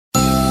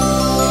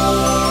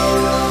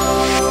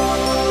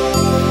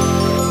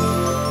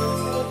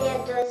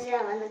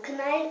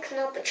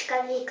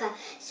кнопочка Вика.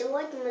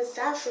 Сегодня мы с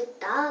Сашей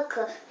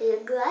так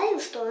играем,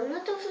 что она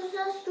тоже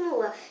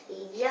заснула.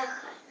 И я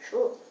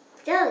хочу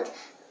сделать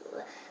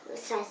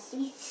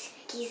сосиски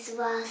с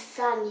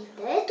волосами.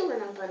 Для этого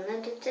нам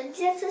понадобятся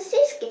 2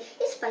 сосиски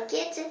и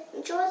спагетти.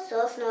 Ничего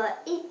сложного.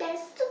 И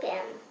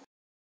приступим.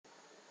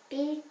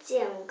 Перед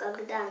тем,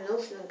 когда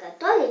нужно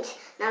готовить,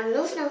 нам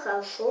нужно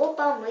хорошо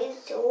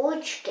помыть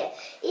ручки.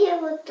 И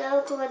вот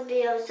так вот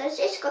берем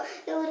сосиску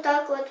и вот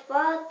так вот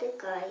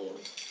потыкаем.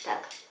 Так,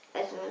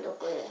 возьму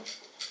другую.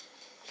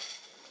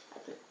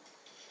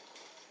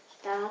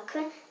 Так,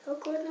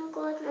 аккуратно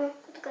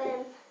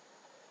потыкаем.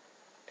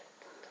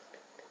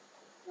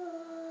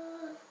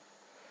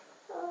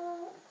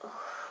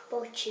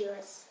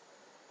 Получилось.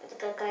 Это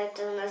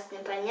какая-то у нас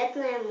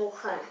непонятная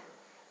муха.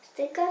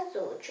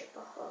 Стрекоза очень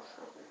похожа.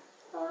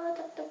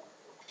 Так.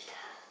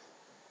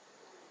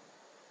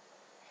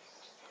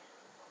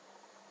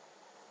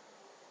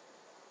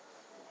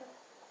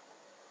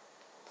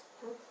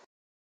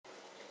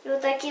 И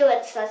вот такие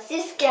вот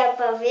сосиски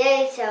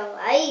поверите,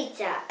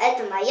 ловите.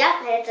 Это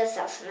моя, а это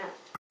Сашина.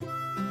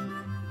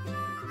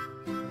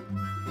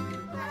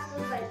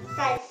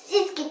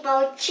 Сосиски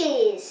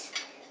получились.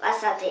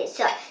 Волосатые.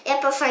 Все, я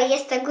пошла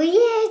есть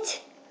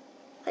огурец.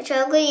 Хочу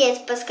огурец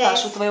поскорее.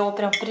 Саша, у твоего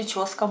прям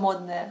прическа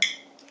модная.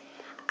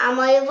 А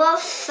моего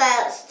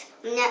шерсть.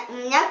 У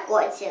меня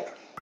котик.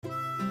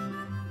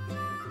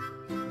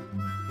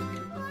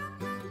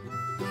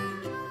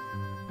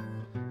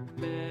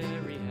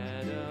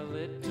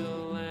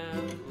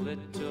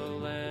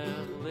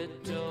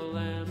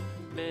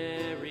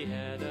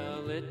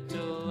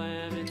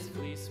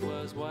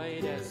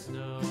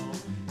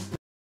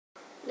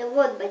 Ну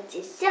вот бы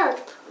десерт.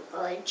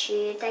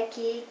 Получили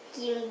такие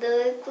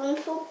киндеры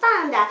кунг-фу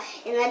панда.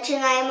 И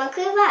начинаем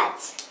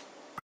открывать.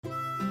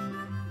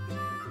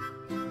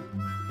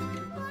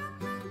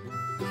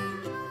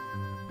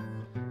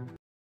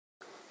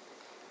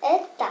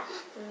 Это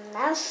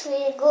наши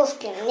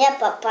игрушки. Мне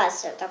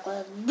попался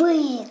такой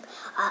бык.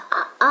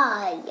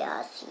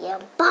 Я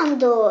съем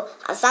панду.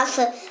 А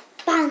Саша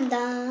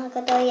панда,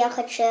 которую я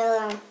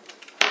хотела.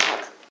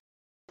 Так.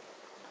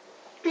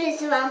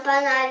 Если вам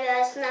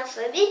понравилось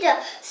наше видео,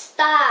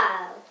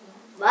 ставьте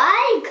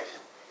лайк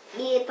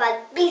и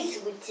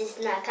подписывайтесь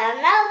на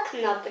канал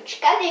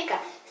кнопочка Вика.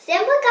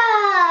 Всем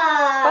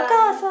пока!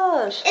 Пока,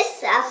 Саш! И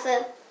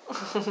Саша.